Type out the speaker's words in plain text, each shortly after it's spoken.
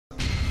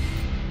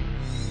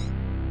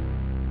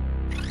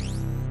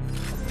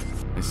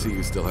I see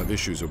you still have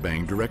issues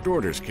obeying direct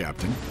orders,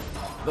 Captain.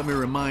 Let me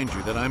remind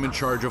you that I'm in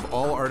charge of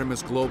all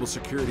Artemis Global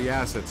security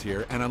assets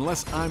here, and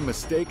unless I'm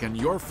mistaken,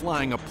 you're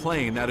flying a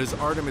plane that is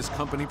Artemis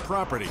Company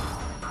property.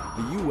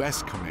 The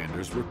U.S.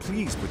 commanders were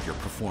pleased with your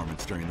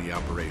performance during the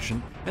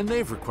operation, and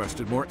they've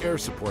requested more air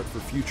support for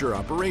future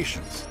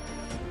operations.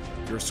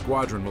 Your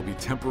squadron will be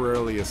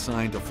temporarily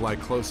assigned to fly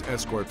close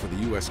escort for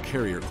the U.S.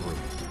 carrier group.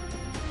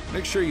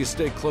 Make sure you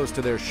stay close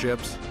to their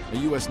ships. A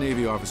U.S.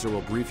 Navy officer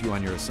will brief you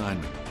on your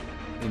assignment.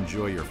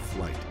 Enjoy your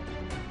flight.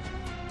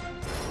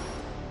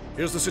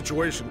 Here's the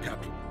situation,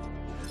 Captain.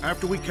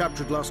 After we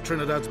captured Las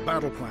Trinidad's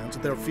battle plans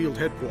at their field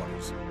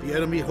headquarters, the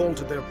enemy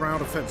halted their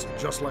ground offensive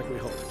just like we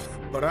hoped.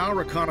 But our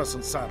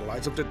reconnaissance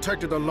satellites have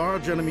detected a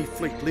large enemy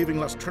fleet leaving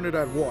Las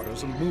Trinidad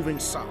waters and moving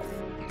south.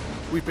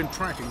 We've been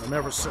tracking them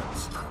ever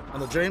since,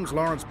 and the James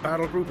Lawrence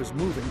Battle Group is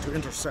moving to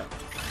intercept.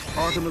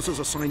 Artemis has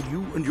assigned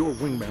you and your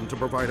wingmen to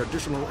provide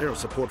additional air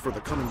support for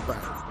the coming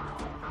battle.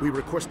 We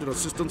requested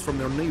assistance from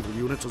their naval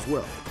units as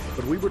well,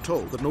 but we were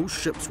told that no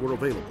ships were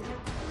available.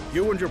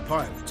 You and your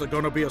pilots are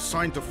going to be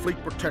assigned to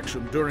fleet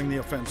protection during the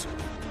offensive.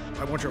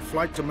 I want your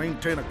flight to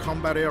maintain a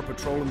combat air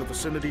patrol in the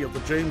vicinity of the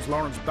James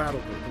Lawrence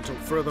Battle Group until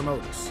further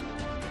notice.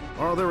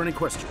 Are there any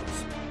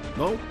questions?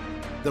 No?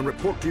 Then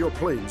report to your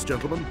planes,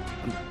 gentlemen,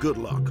 and good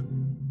luck.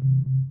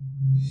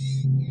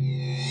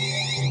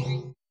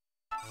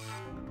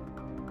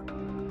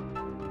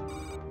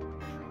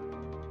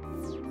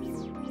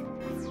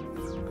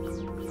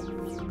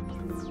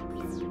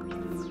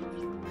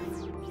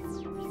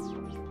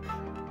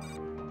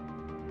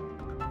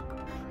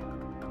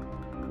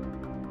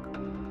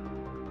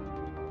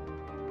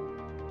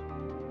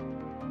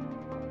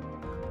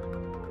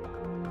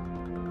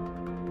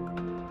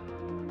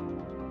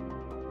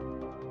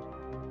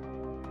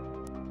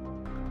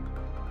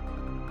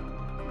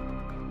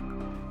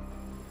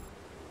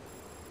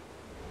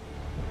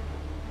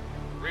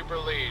 Reaper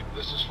Lead,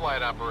 this is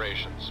Flight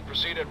Operations.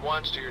 Proceed at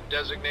once to your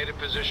designated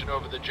position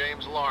over the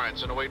James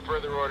Lawrence and await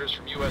further orders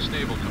from U.S.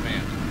 Naval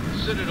Command.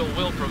 Citadel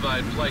will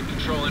provide flight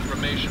control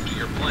information to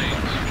your planes.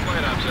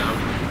 Flight Ops out.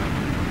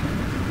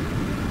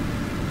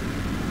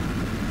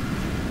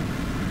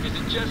 Is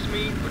it just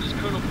me, or does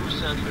Colonel Bruce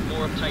sound even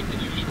more uptight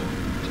than usual?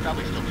 He's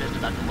probably still pissed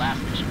about the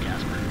last mission,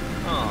 Casper.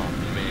 Oh,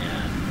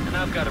 man. And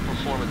I've got a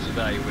performance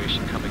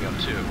evaluation coming up,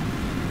 too.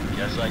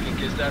 Guess I can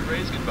kiss that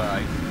raise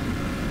goodbye.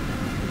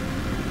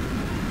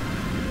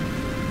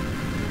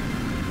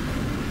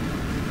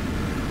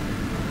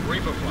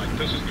 Reaper Flight,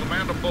 this is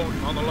Commander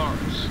Bowden on the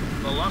Lawrence.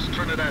 The Las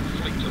Trinidad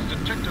fleet has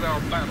detected our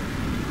battle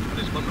and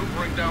is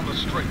maneuvering down the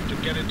strait to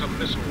get into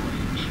missile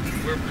range.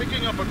 We're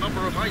picking up a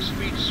number of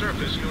high-speed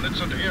surface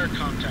units and air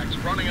contacts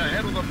running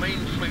ahead of the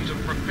main fleet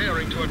and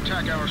preparing to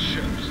attack our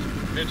ships.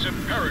 It's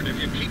imperative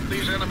you keep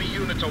these enemy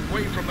units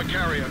away from the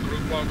carrier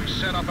group while we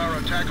set up our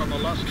attack on the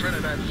Las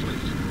Trinidad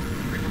fleet.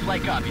 Reaper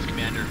Flight copies,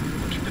 Commander.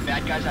 We'll keep the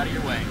bad guys out of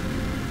your way.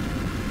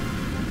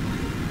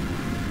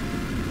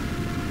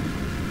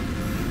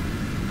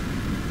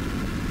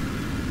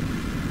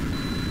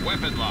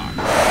 Weapon lock.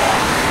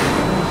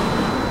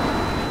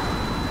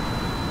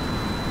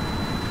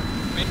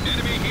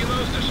 Enemy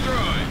helos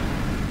destroyed.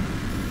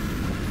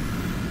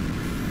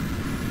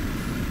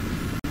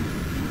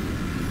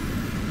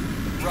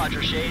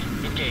 Roger, Shade.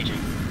 Engaging.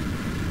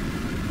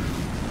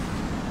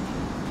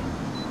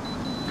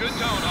 Good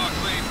tone,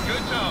 Hawksley.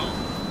 Good tone.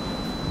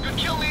 Good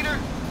kill, leader.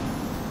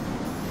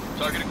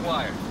 Target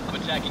acquired. I'm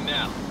attacking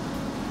now.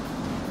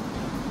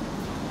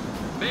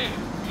 Man,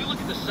 you look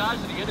at the size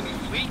of the enemy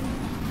fleet.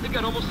 They've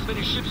got almost as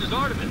many ships as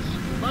Artemis.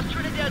 Las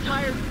Trinidad's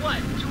hired,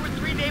 what, 2 or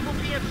 3 naval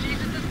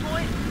PMCs at this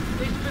point?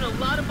 They spent a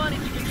lot of money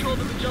to control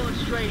the Magellan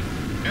Strait.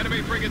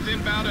 Enemy frigates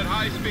inbound at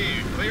high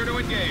speed. Clear to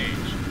engage.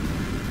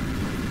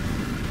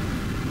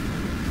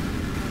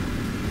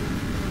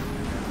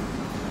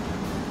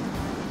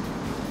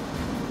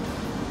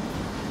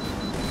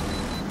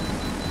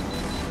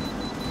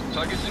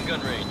 Target's in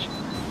gun range.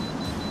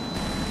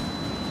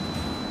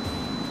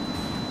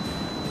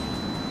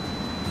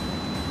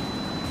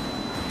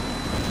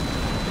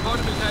 If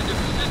Artemis had their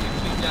Pacific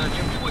fleet down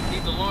here, we wouldn't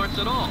need the Lawrence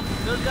at all.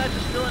 Those guys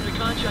are still under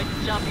contract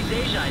in Southeast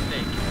Asia, I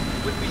think.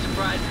 Wouldn't be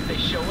surprised if they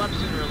show up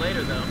sooner or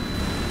later, though.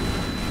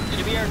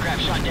 Enemy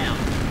aircraft shot down.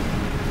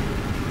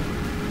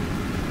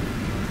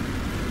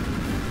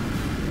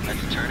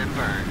 Let's turn and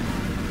burn.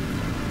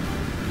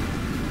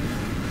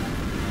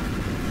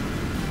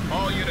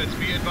 All units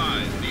be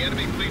advised. The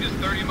enemy fleet is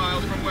 30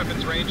 miles from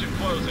weapons range and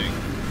closing.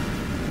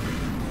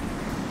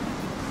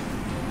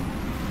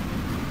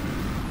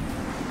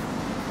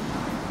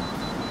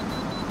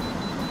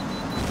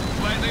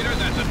 Flight leader,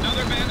 that's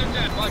another bandit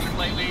dead. Roger,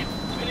 flight lead.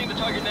 Spinning the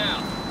target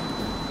now.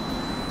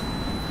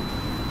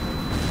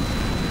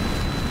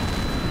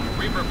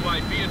 Reaper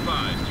Flight, be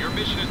advised. Your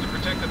mission is to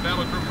protect the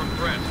battle group from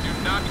threats. Do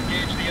not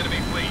engage the enemy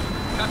fleet.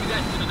 Copy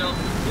that, Citadel.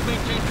 We'll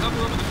maintain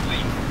cover over the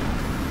fleet.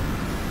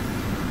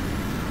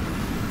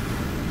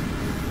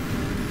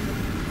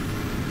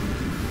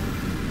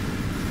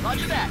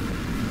 Roger that.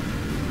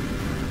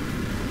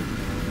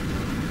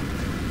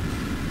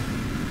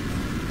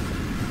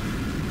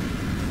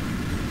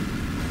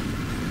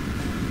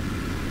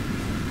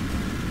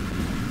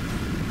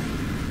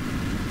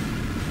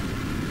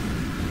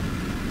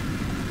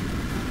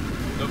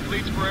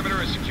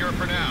 secure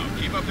for now.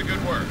 Keep up the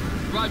good work.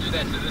 Roger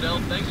that, Citadel.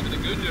 Thanks for the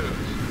good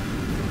news.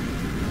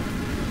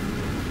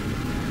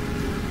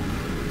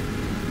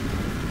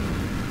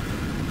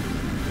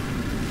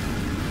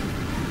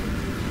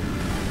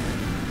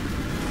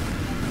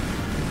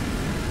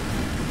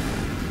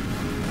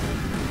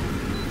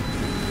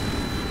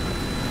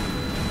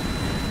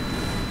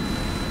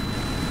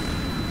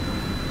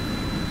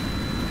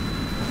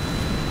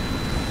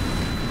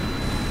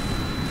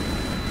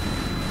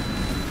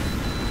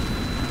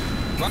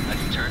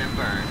 Let's turn and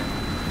burn.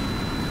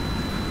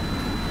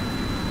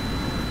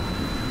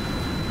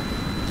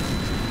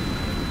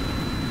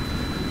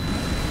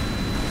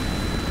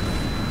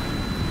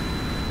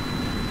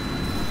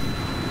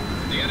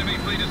 The enemy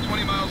fleet is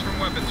 20 miles from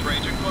weapons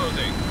range and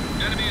closing.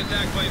 Enemy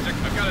attack planes are...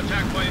 I've got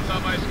attack planes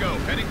on my scope,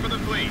 heading for the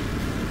fleet.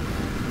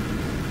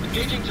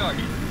 Engaging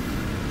target.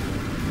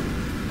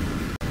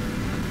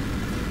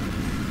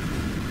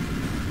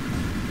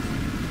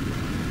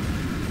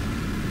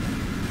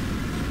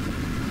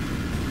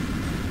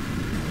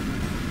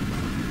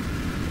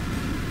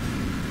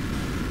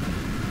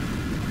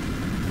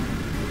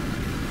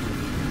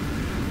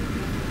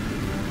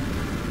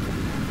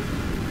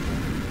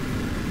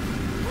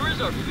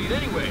 Our fleet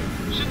anyway?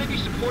 Shouldn't they be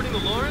supporting the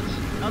Lawrence?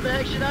 How the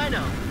heck should I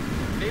know?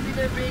 Maybe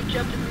they're being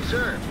kept in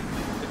reserve.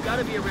 They've got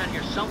to be around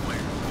here somewhere.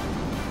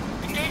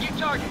 Engaging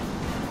target.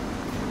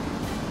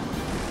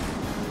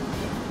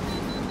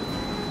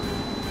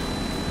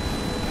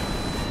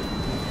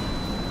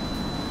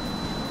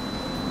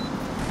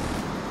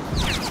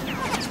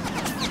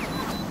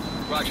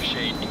 Roger,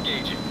 Shade.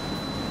 Engaging.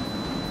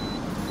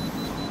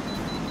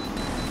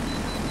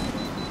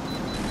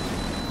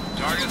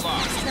 Target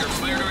locked. You're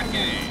clear to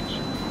engage.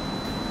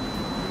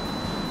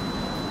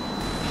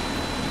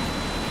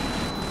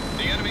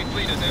 The enemy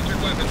fleet has entered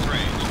weapons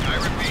range. I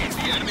repeat,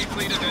 the enemy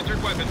fleet has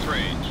entered weapons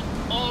range.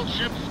 All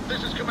ships,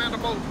 this is Commander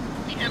Bolton.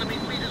 The enemy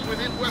fleet is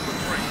within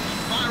weapons range.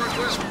 Fire at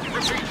will.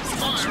 Repeat,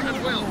 fire at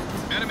will.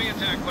 Enemy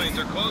attack planes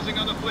are closing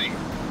on the fleet.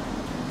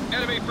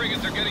 Enemy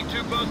frigates are getting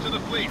too close to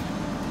the fleet.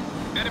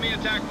 Enemy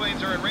attack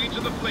planes are in range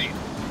of the fleet.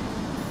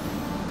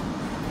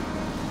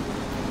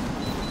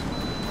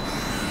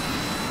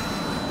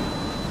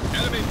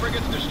 Enemy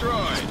frigates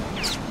destroyed.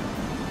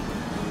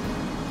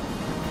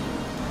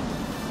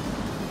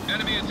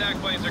 Enemy attack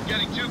planes are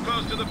getting too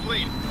close to the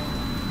fleet.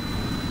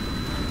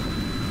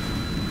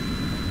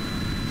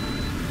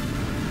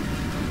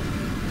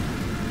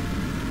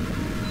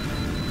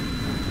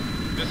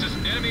 This is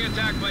enemy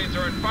attack planes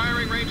are in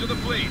firing range of the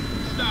fleet.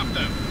 Stop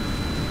them.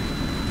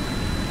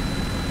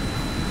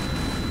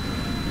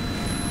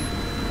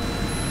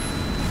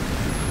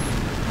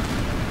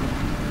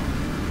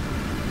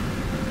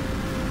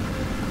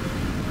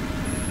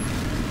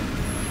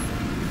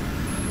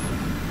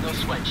 No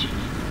sweat,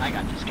 Chief. I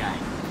got this guy.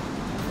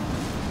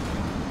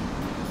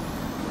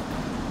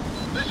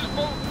 This is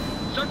Bolton.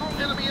 Several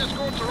enemy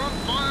escorts are on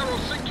fire or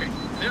sinking.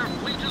 Their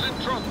fleet is in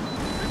trouble.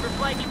 River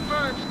flight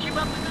confirms. Keep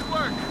up the good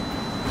work.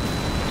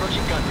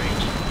 Approaching gun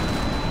range.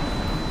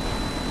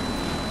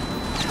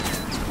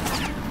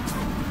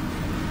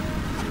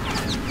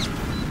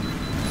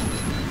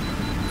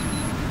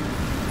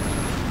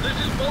 This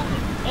is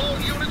Bolton. All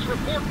units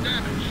report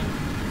damage.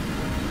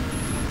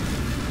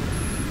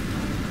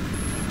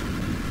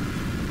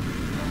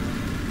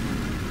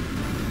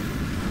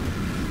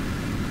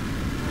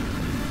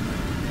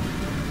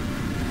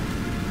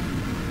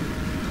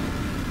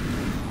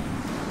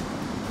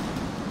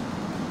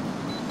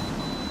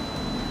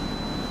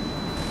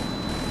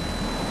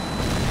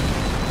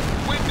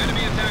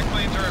 Enemy attack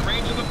planes are in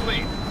range of the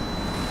fleet.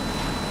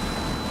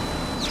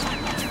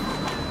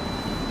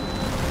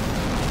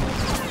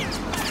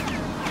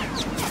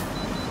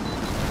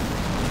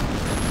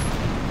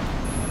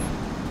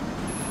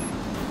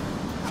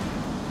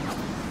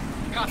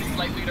 Copy,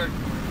 flight leader.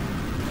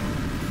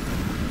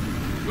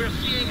 We're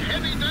seeing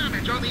heavy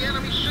damage on the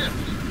enemy ships.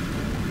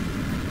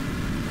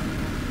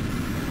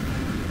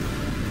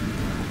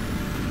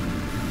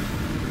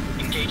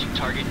 Engaging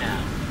target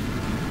now.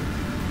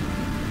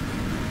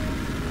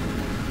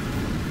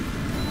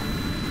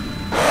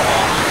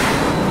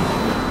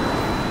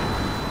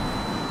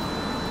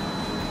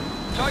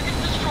 Target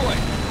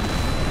destroyed.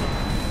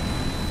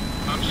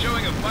 I'm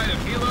showing a flight of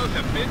helos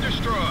have been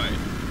destroyed.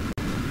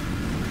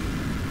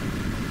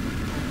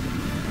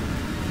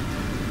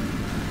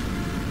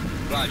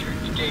 Roger,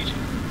 engaging.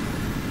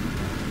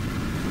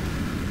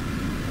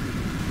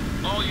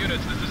 All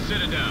units, this is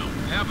Citadel.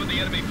 Half of the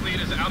enemy fleet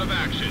is out of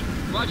action.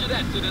 Roger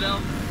that, Citadel.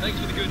 Thanks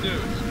for the good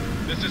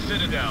news. This is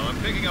Citadel. I'm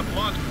picking up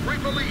launch.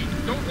 Reaper lead.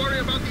 Don't worry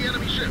about the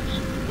enemy ships.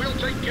 We'll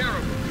take care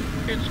of them.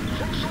 It's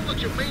crucial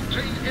that you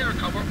maintain air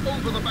cover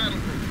over the battle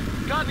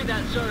group. Copy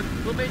that, sir.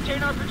 We'll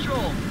maintain our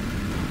patrol.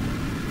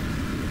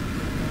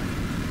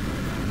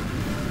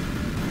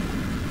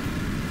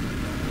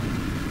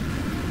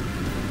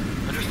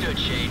 Understood,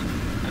 Shade.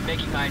 I'm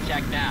making my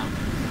attack now.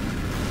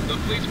 The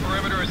fleet's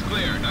perimeter is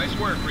clear. Nice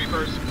work,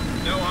 Reapers.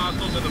 No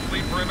hostiles in the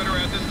fleet perimeter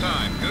at this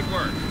time. Good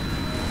work.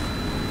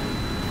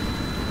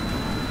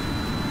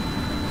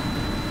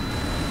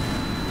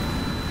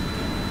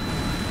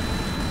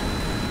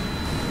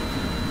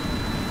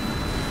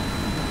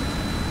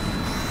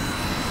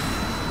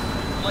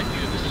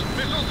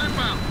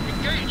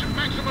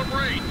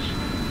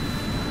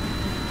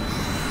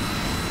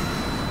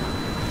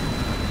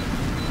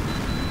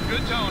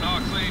 tone,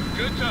 Oxley.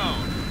 Good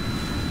tone.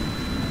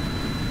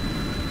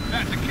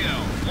 That's a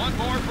kill. One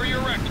more for your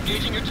wreck.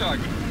 Engaging your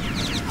target.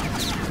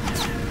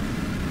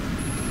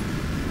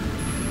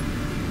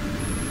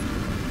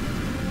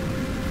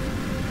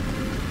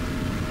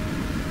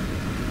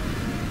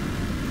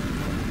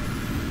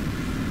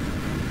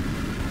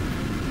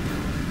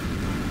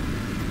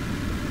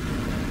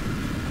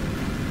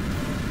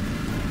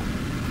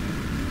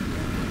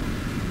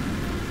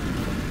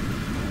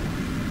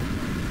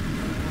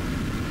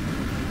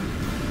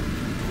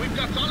 We've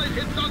got solid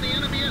hits on the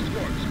enemy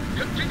escorts.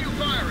 Continue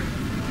firing.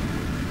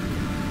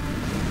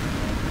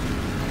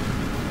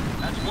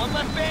 That's one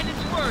less bandit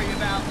to worry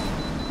about.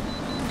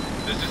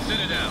 This is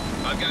Citadel.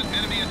 I've got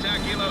enemy attack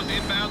helos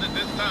inbound at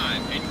this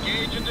time.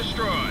 Engage and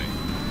destroy.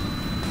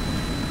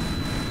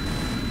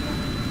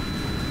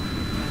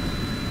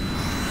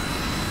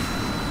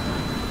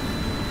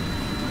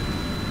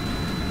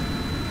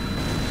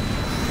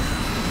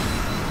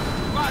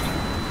 Roger.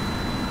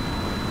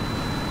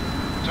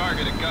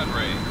 Target at gun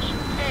range.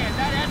 Man,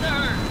 that had to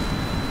hurt.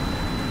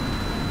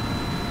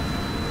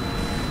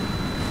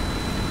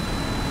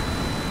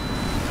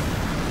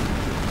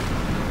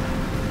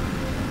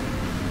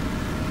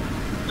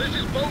 This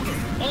is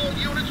Bowden. All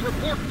units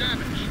report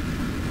damage.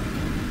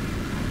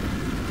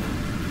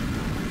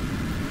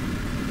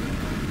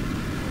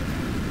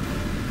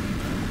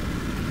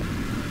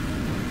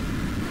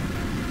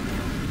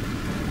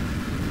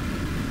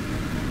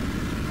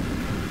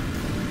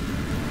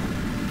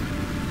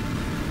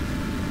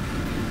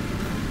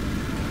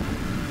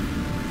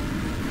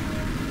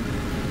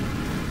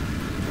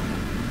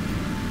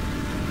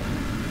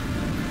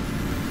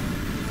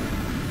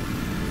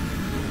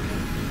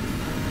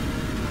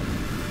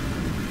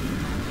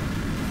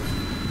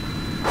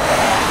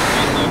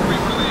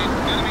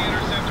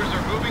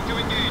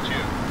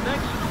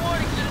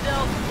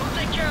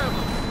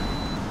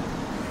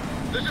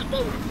 This is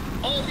Bowden.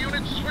 All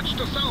units switch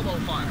to salvo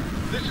fire.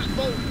 This is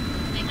Bowden.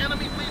 The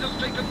enemy fleet has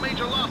taken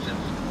major losses.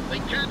 They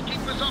can't keep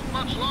this up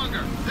much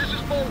longer. This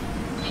is Bowden.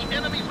 The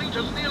enemy fleet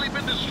has nearly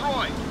been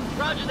destroyed.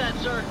 Roger that,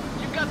 sir.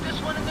 You've got this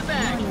one in the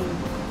bag.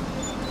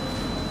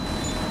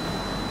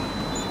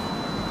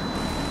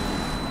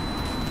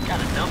 Got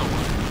another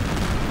one.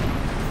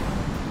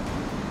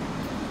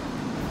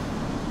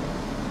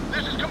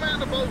 This is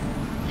Commander Bowden.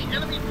 The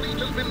enemy fleet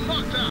has been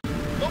knocked out.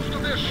 Most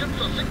of their ships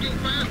are sinking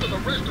fast and the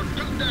rest are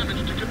too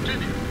damaged to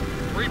continue.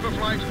 Reaper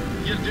Flight,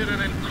 you did an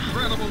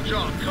incredible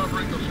job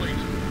covering the fleet.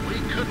 We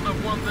couldn't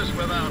have won this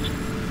without.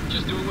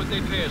 Just doing what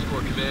they pay us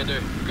for, Commander.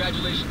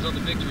 Congratulations on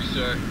the victory,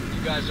 sir.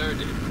 You guys earned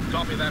it.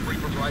 Copy that,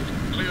 Reaper Flight.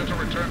 Clear to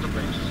return to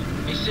base.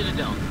 Hey,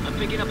 Citadel, I'm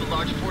picking up a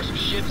large force of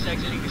ships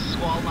exiting the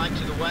squall line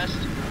to the west.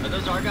 Are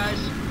those our guys?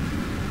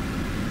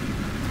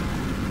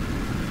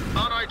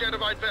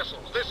 Unidentified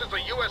vessels. This is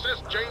the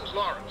USS James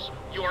Lawrence.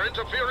 You are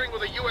interfering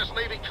with a U.S.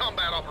 Navy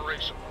combat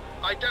operation.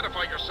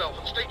 Identify yourself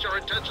and state your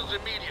intentions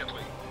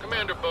immediately.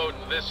 Commander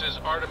Bowden, this is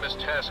Artemis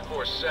Task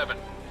Force 7.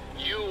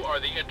 You are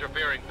the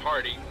interfering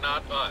party,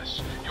 not us.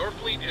 Your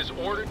fleet is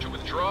ordered to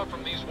withdraw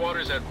from these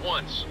waters at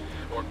once,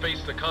 or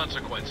face the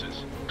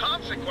consequences.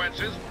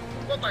 Consequences?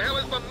 What the hell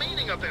is the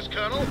meaning of this,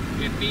 Colonel?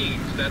 It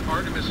means that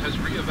Artemis has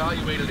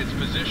reevaluated its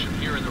position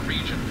here in the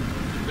region.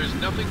 There's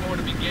nothing more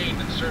to be gained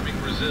in serving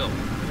Brazil,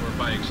 or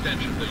by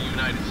extension, the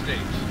United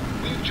States.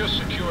 We've just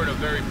secured a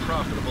very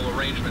profitable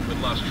arrangement with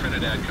Las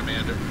Trinidad,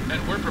 Commander,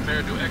 and we're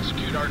prepared to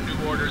execute our new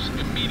orders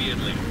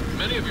immediately.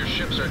 Many of your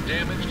ships are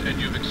damaged, and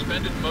you've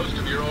expended most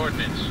of your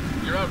ordnance.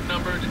 You're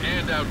outnumbered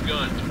and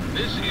outgunned.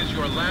 This is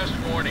your last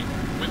warning.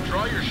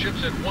 Withdraw your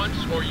ships at once,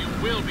 or you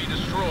will be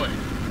destroyed.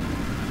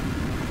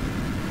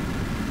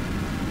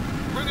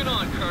 Bring it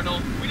on, Colonel.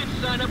 We didn't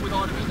sign up with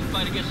Artemis to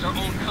fight against our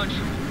own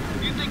country.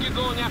 If you think you're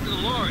going after the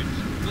Lawrence,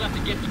 you'll have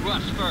to get through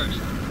us first.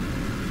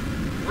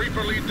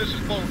 Reaper Lead, this is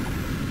Bowden.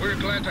 We're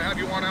glad to have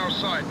you on our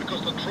side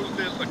because the truth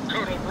is that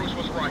Colonel Bruce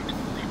was right.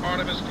 The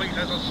Artemis fleet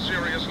has us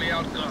seriously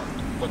outgunned.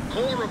 The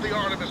core of the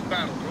Artemis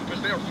battle group is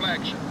their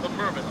flagship, the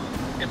Myrmidon.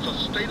 It's a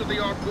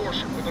state-of-the-art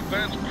warship with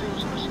advanced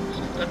cruise missiles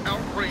that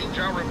outrange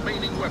our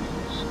remaining weapons.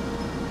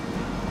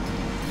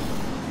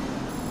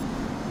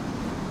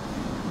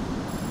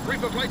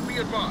 Reaper Flight, be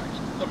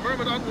advised. The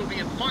Myrmidon will be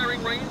in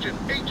firing range in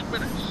 8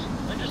 minutes.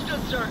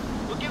 Understood, sir.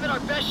 We'll give it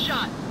our best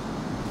shot.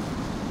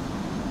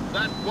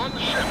 That one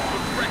ship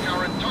would wreck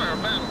our entire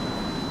battle.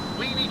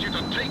 We need you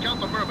to take out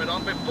the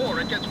Myrmidon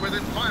before it gets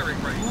within firing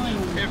range.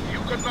 If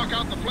you could knock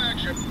out the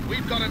flagship,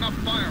 we've got enough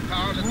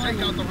firepower to take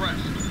out the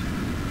rest.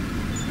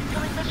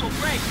 Incoming missile,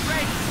 break,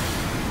 break!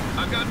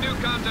 I've got new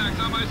contacts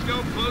on my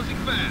scope closing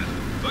fast.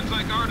 Looks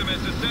like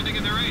Artemis is sending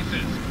in their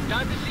aces.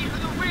 Time to see who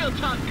the real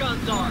top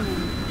guns are.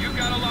 You've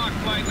got a lock,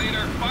 flight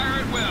leader.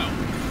 Fire at will.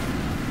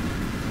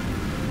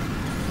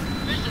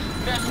 This is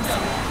messed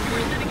up.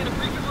 We were sitting in a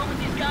briefing room with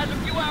these guys a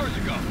few hours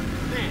ago.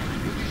 Man, I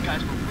knew these guys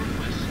were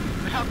ruthless.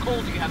 But how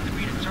cold do you have to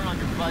be to turn on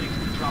your buddies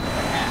and drop them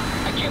a hat?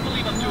 I can't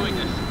believe I'm doing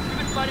this.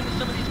 We've been fighting with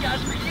some of these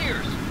guys for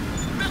years.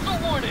 Missile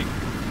warning!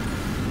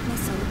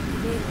 Missile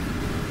activated.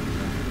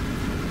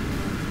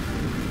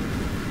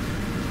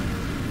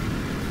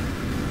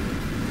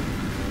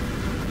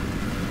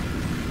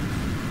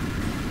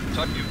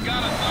 You've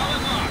got a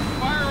solid lock.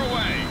 Fire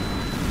away.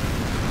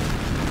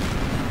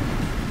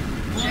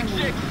 Check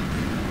 6.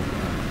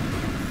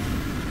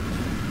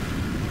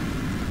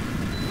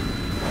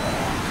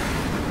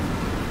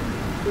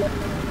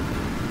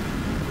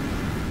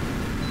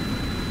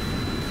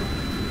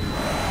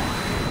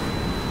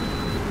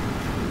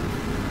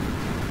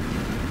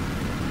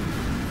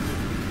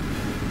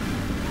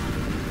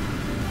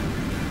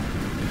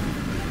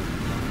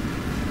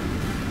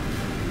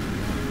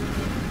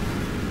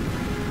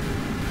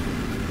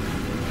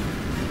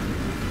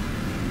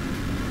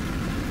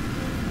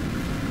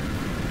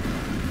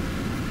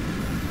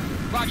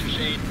 Roger,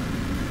 Shade.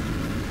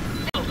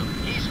 Killed him.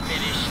 He's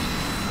finished.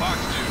 Fox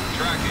 2,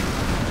 tracking.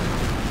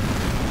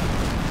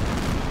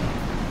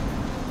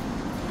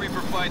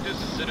 Reaper flight, this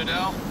is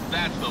Citadel.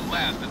 That's the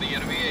last of the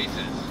enemy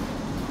aces.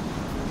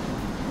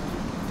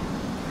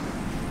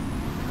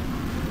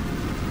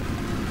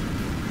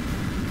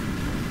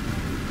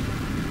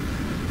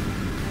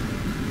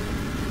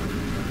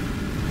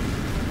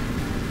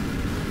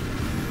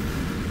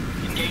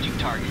 Engaging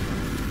target.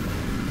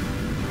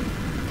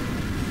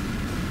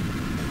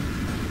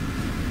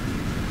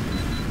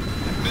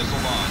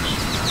 Missile launch.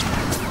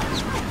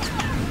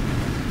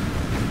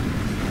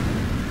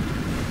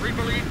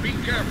 Reaper lead, be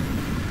careful.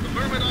 The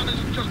Myrmidon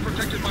isn't just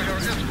protected by her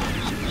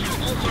escorts.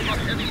 She's also got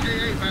heavy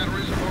AA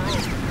batteries of her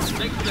own.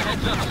 Thanks for the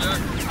heads up, sir.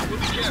 We'll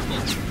be careful.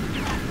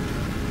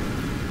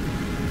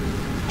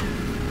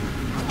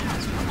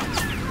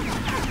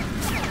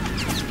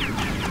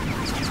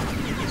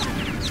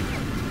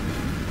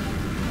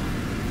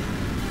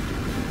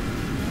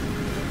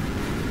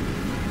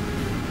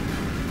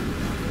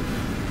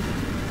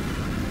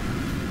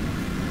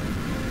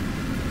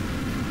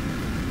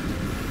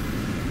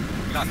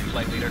 Copy,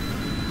 flight leader.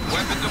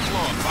 Weapon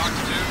deployed. Fox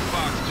 2,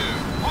 Fox 2.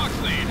 Fox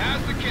lead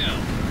has the kill.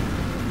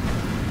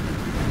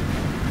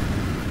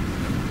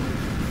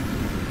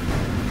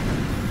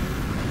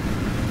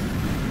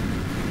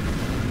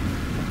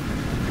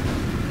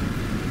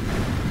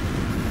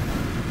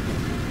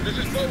 This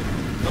is Boat.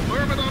 The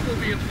Myrmidon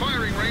will be in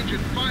firing range in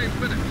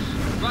 5 minutes.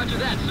 Roger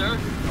that, sir.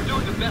 We're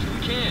doing the best we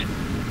can.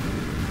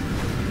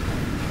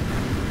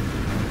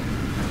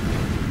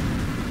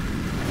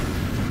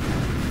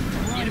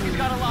 The enemy's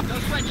got a lock. No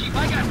sweat, Chief.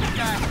 I got this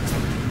guy.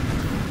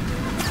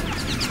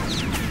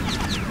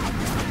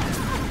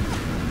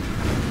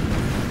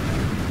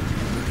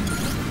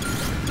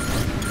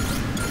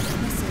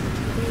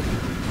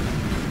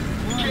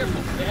 Be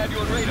careful. They have you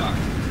on radar.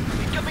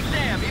 Incoming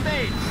Sam.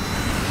 Evade.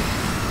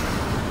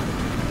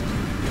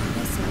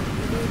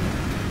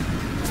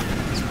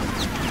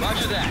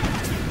 Roger that.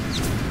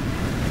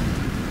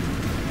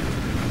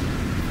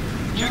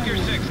 Check your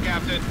 6,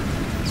 Captain.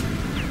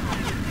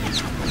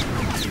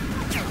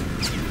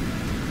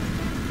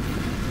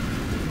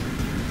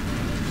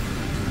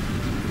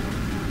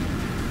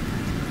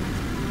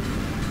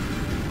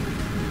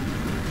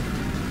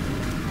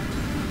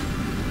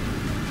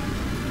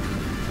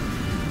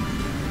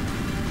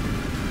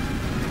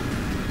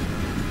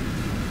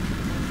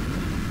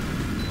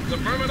 The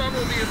Myrmidon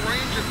will be in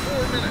range in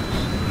 4 minutes.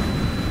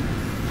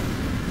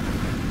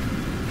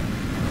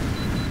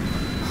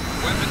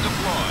 Weapon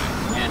deployed.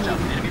 Hands up.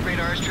 Enemy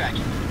radar is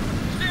tracking.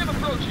 Sam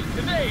approaching.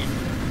 Evade.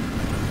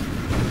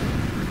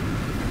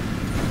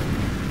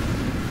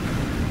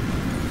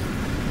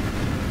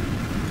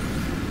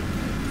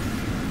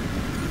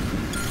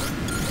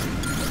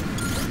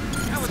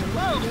 That was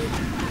low.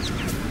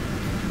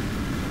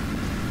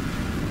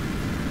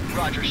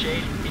 Roger,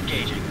 Shade.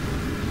 Engaging.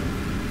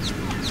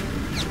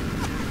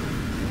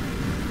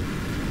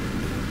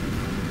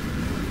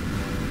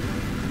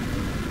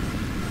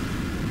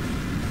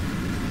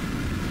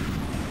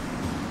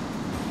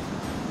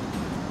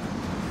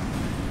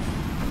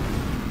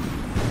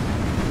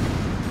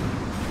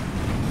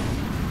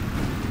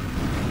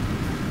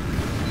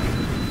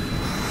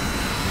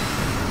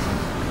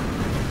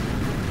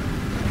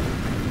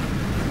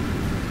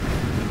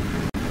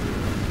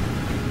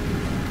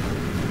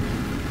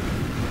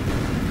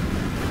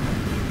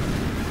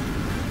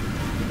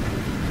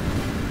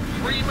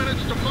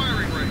 To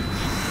firing range.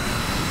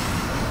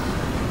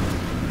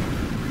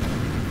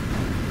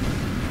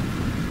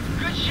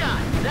 Good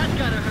shot. That's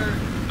gotta hurt.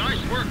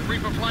 Nice work,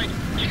 Reaper flight.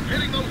 Keep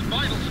hitting those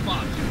vital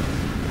spots.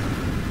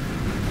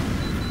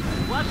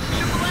 Watch the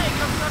AAA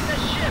come from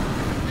this ship.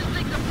 This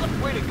thing's a flip.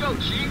 Way to go,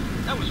 Chief.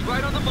 That was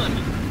right on the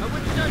money. I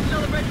wouldn't start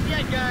celebrating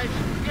yet, guys.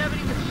 We haven't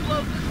even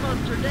slowed this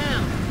monster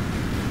down.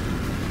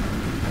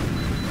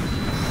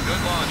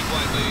 Good launch,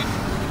 flight lead.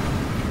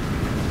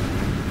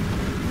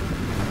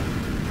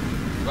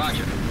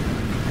 Roger.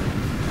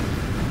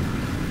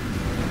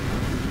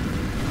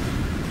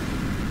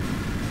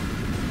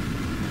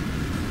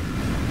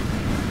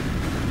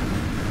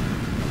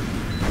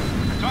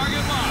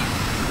 Target locked.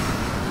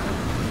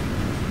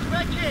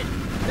 Wreck it.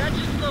 That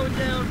should slow it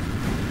down.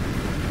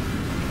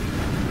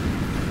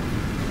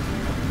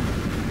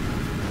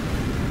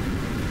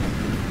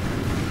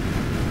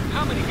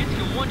 How many hits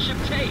can one ship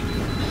take?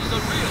 This is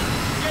unreal.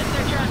 Get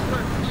there,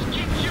 Casper. Just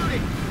keep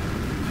shooting.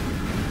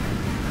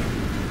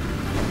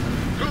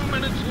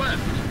 left.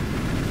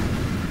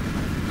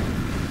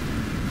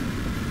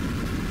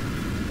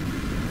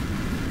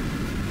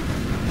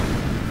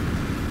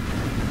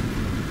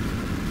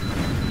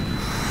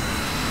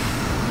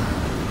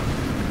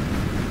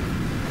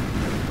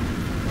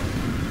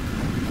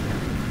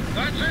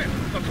 That's it.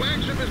 The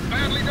flagship is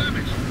badly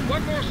damaged.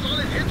 One more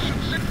solid hit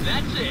should sit.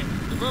 That's it.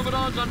 The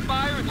Myrmidon's on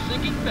fire and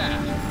sinking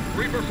fast.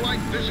 Reaper Flight,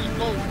 this is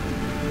Bo.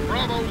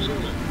 Bravo,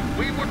 Zulu.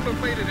 We wouldn't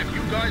have made it if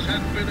you guys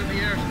hadn't been in the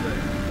air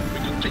today. We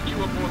can take you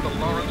aboard the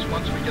Lawrence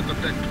once we get the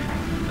deck clear,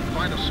 and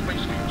find a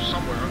space for you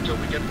somewhere until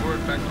we get word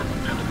back from the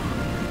Pentagon.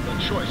 The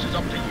choice is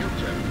up to you,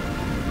 Jeff.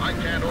 I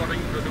can't order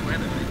you to do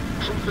anything.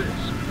 Truth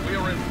is, we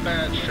are in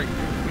bad shape.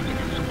 We can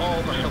use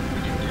all the help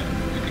we can get.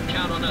 You can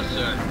count on us,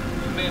 sir.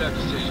 We made our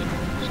decision.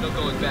 There's no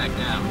going back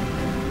now.